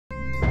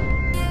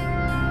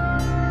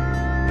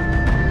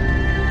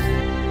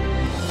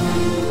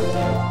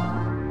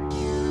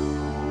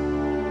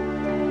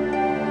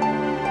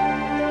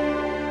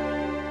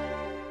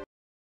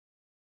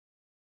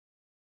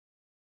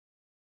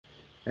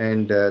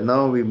And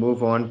now we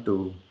move on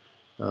to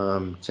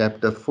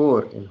chapter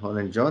 4 in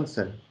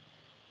Holland-Johnson,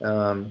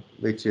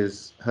 which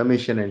is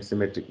Hermitian and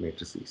symmetric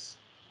matrices.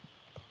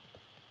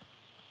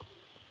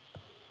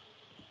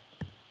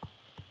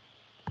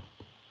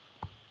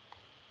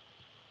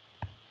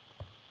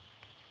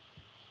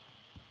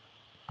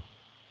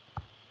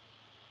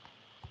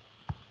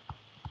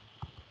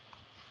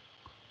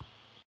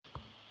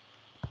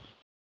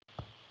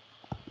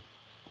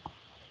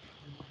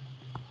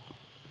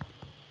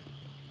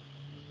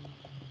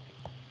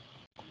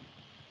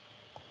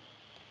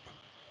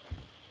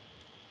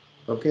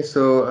 Okay,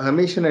 so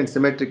Hermitian and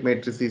symmetric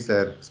matrices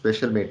are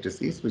special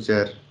matrices which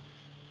are,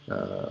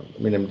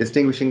 I'm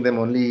distinguishing them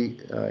only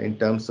in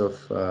terms of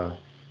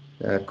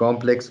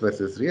complex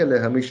versus real. A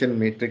Hermitian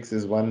matrix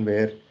is one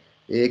where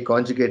A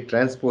conjugate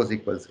transpose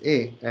equals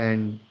A,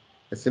 and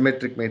a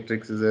symmetric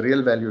matrix is a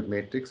real valued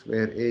matrix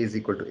where A is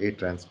equal to A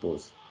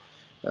transpose.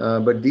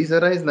 But these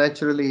arise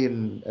naturally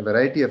in a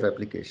variety of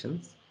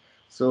applications.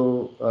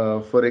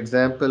 So, for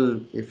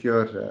example, if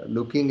you're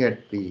looking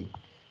at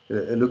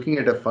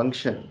a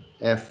function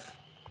f,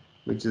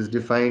 which is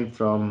defined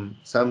from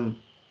some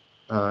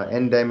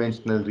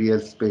n-dimensional real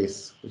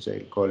space, which I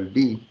call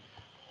D,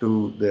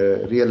 to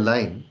the real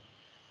line,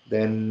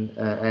 then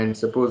and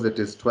suppose it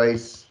is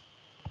twice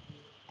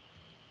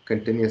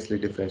continuously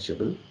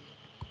differentiable,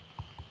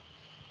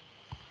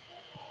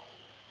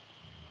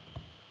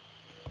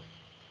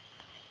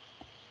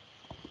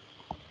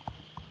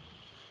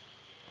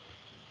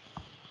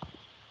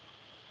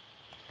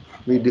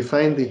 we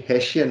define the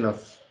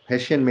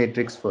Hessian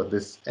matrix for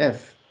this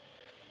f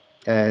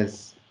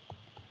as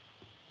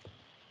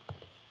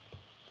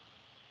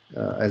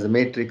a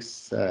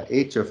matrix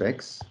H of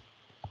x,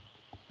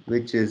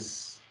 which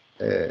is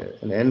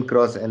an n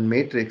cross n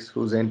matrix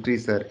whose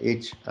entries are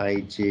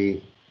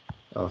Hij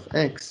of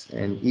x,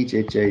 and each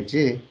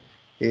Hij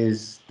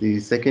is the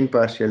second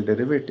partial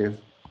derivative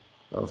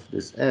of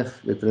this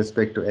f with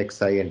respect to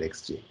xi and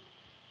xj.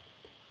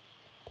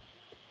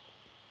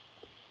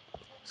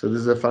 So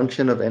this is a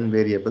function of n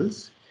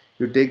variables.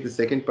 You take the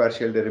second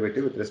partial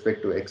derivative with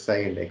respect to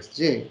xi and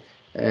xj,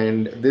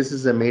 and this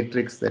is a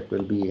matrix that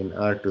will be in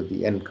R to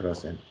the n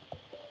cross n.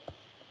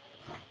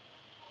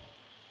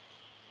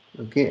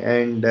 Okay,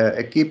 and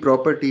a key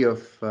property of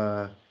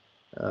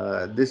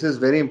this is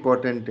very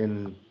important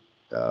in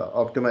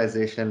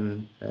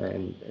optimization,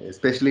 and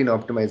especially in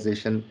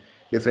optimization,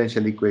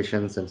 differential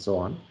equations, and so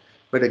on.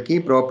 But a key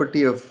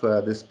property of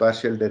this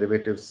partial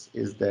derivatives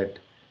is that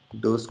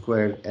dou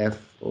squared f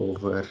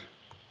over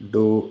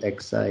dou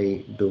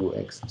xi dou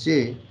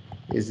xj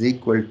is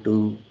equal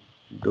to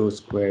dou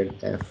squared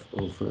f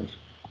over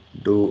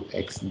dou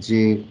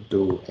xj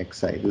dou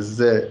xi. This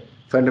is a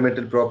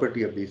fundamental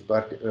property of these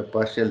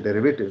partial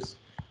derivatives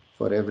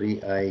for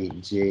every I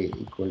j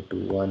equal to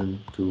 1,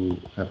 2,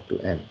 up to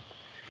n.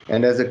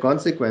 And as a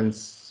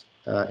consequence,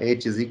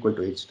 H is equal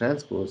to H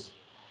transpose,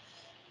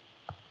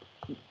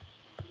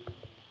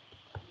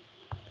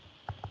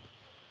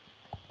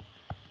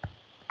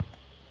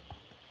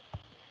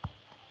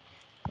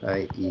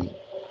 i.e.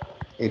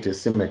 it is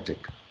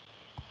symmetric.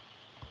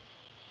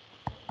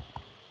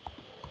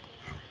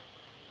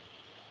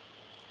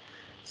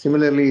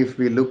 Similarly, if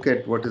we look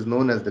at what is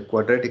known as the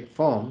quadratic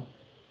form,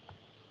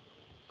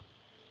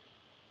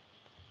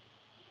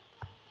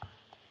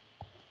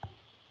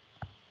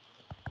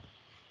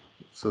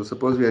 so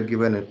suppose we are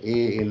given an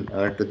A in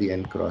R to the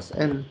n cross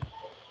n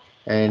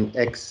and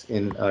x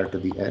in R to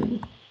the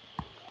n,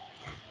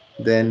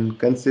 then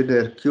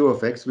consider q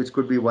of x, which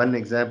could be one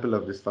example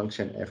of this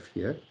function f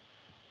here.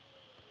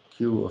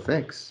 Q of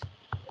x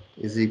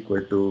is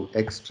equal to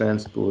x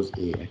transpose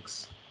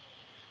ax.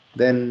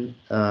 Then,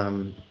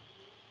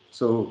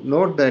 so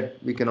note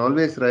that we can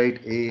always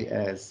write A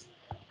as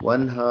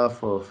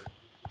 1/2 of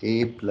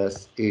A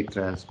plus A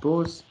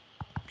transpose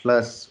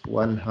plus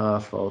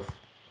 1/2 of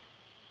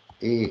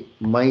A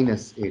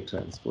minus A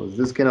transpose.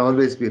 This can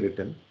always be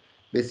written.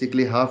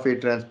 Basically, half A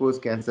transpose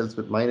cancels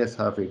with minus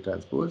half A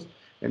transpose,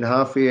 and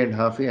half A and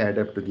half A add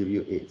up to give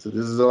you A. So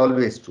this is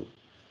always true.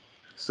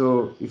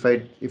 So if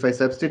I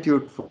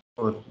substitute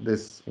for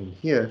this in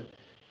here,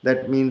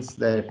 that means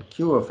that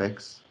q of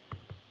x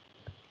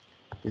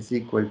is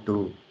equal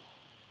to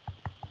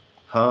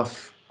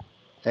half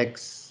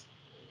x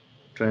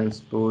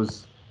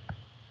transpose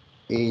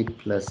A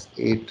plus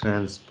A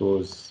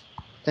transpose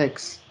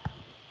x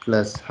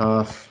plus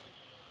half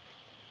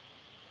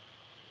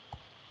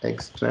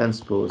x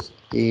transpose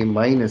A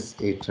minus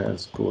A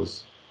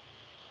transpose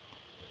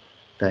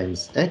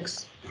times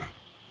x.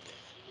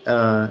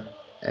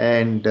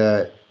 And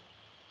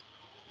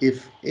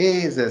if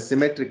A is a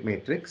symmetric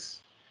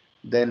matrix,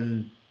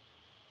 then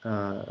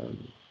uh,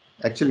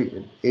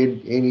 actually A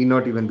need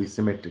not even be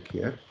symmetric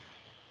here.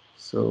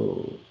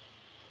 So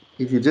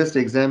if you just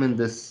examine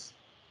this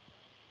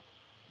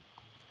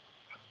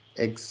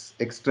x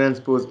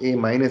transpose A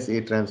minus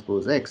A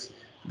transpose x,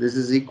 this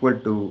is equal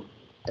to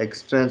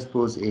x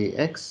transpose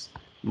AX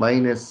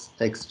minus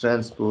x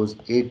transpose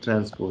A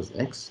transpose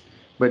x,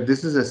 but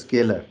this is a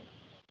scalar.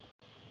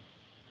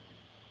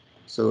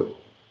 So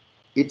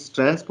its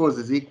transpose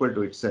is equal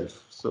to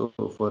itself. So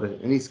for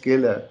any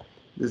scalar,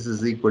 this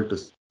is equal to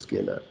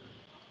scalar.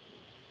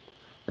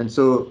 And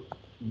so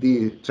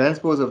the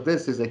transpose of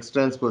this is x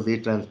transpose A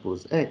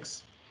transpose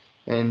x.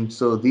 And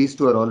so these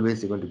two are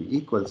always going to be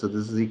equal. So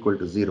this is equal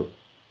to 0.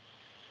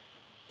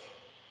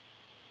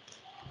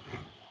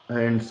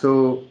 And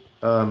so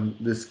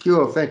this q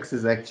of x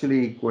is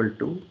actually equal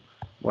to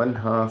 1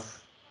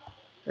 half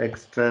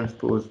x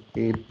transpose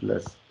A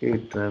plus A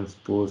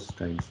transpose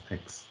times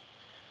x.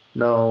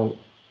 Now,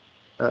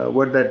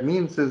 what that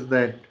means is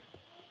that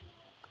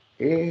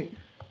A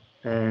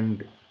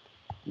and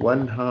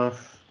 1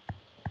 half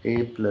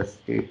A plus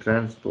A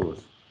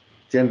transpose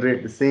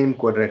generate the same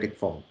quadratic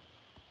form.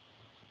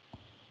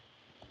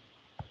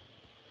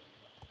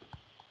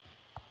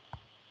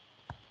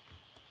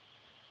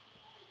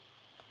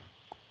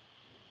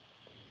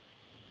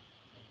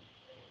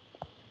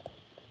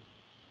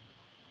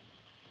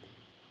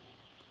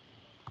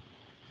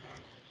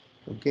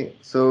 Okay,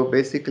 so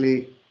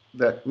basically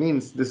that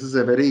means this is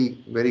a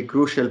very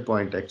crucial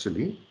point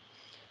actually.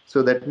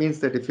 So that means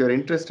that if you're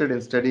interested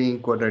in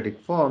studying quadratic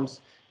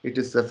forms, it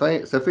is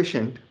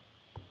sufficient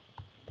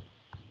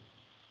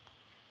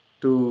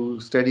to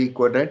study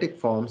quadratic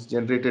forms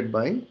generated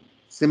by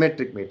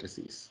symmetric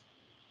matrices.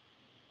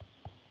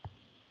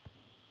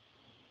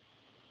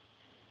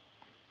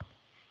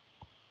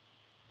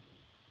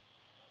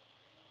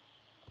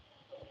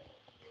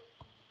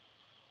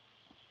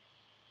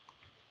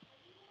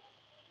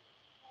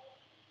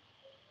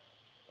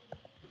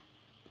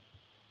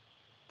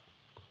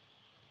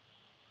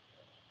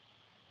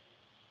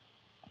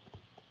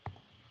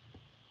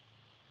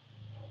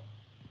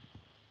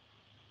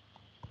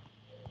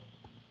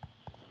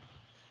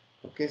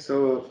 Okay,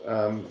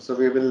 so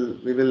we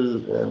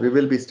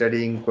will be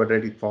studying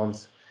quadratic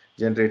forms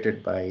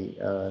generated by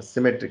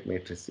symmetric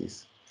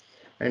matrices.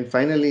 And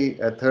finally,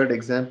 a third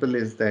example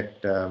is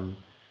that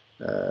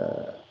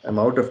I'm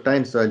out of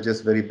time, so I'll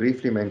just very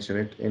briefly mention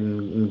it.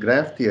 In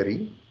graph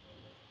theory,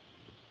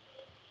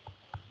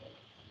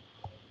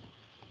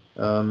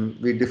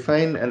 we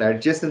define an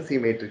adjacency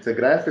matrix. A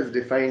graph is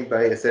defined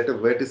by a set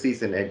of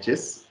vertices and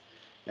edges,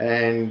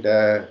 and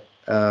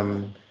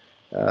um,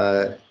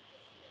 uh,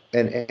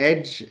 an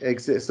edge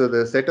exists. So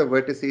the set of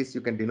vertices,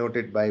 you can denote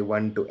it by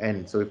 1 to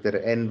n. So if there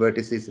are n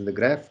vertices in the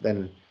graph,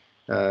 then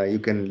you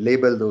can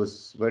label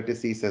those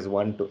vertices as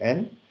 1 to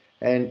n.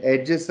 And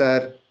edges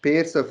are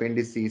pairs of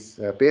indices,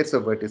 pairs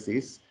of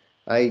vertices,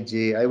 I1,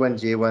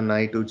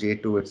 J1, I2,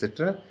 J2,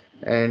 etc.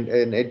 And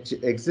an edge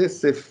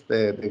exists if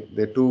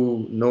the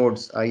two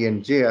nodes I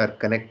and J are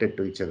connected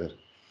to each other.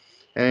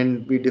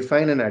 And we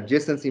define an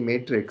adjacency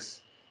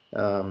matrix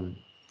um,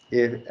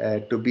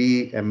 to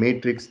be a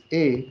matrix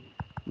A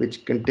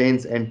which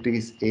contains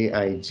entries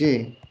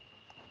Aij,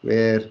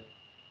 where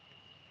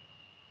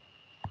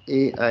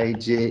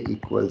Aij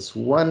equals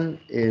 1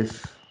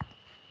 if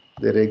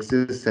there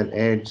exists an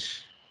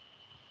edge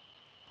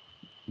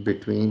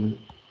between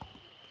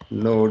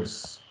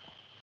nodes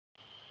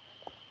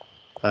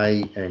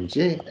I and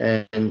j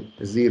and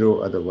 0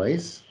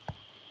 otherwise.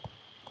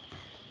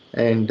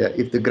 And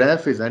if the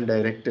graph is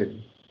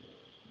undirected,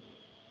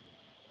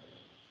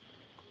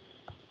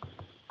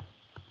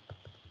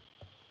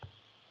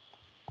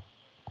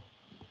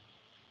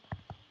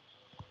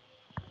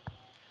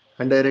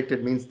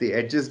 undirected means the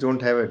edges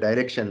don't have a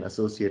direction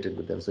associated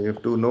with them. So you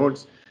have two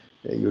nodes,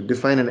 you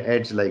define an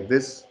edge like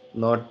this,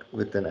 not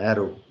with an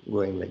arrow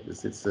going like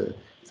this. It's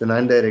an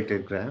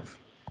undirected graph,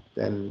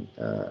 then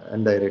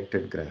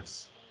undirected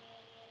graphs.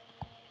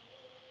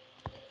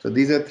 So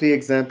these are three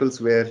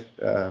examples where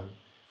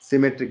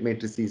symmetric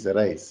matrices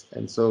arise.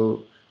 And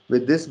so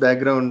with this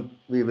background,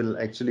 we will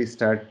actually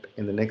start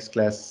in the next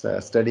class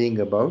studying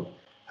about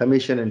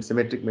Hermitian and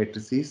symmetric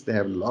matrices. They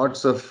have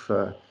lots of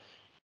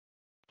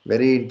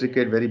very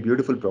intricate, very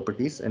beautiful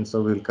properties, and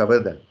so we'll cover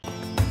them.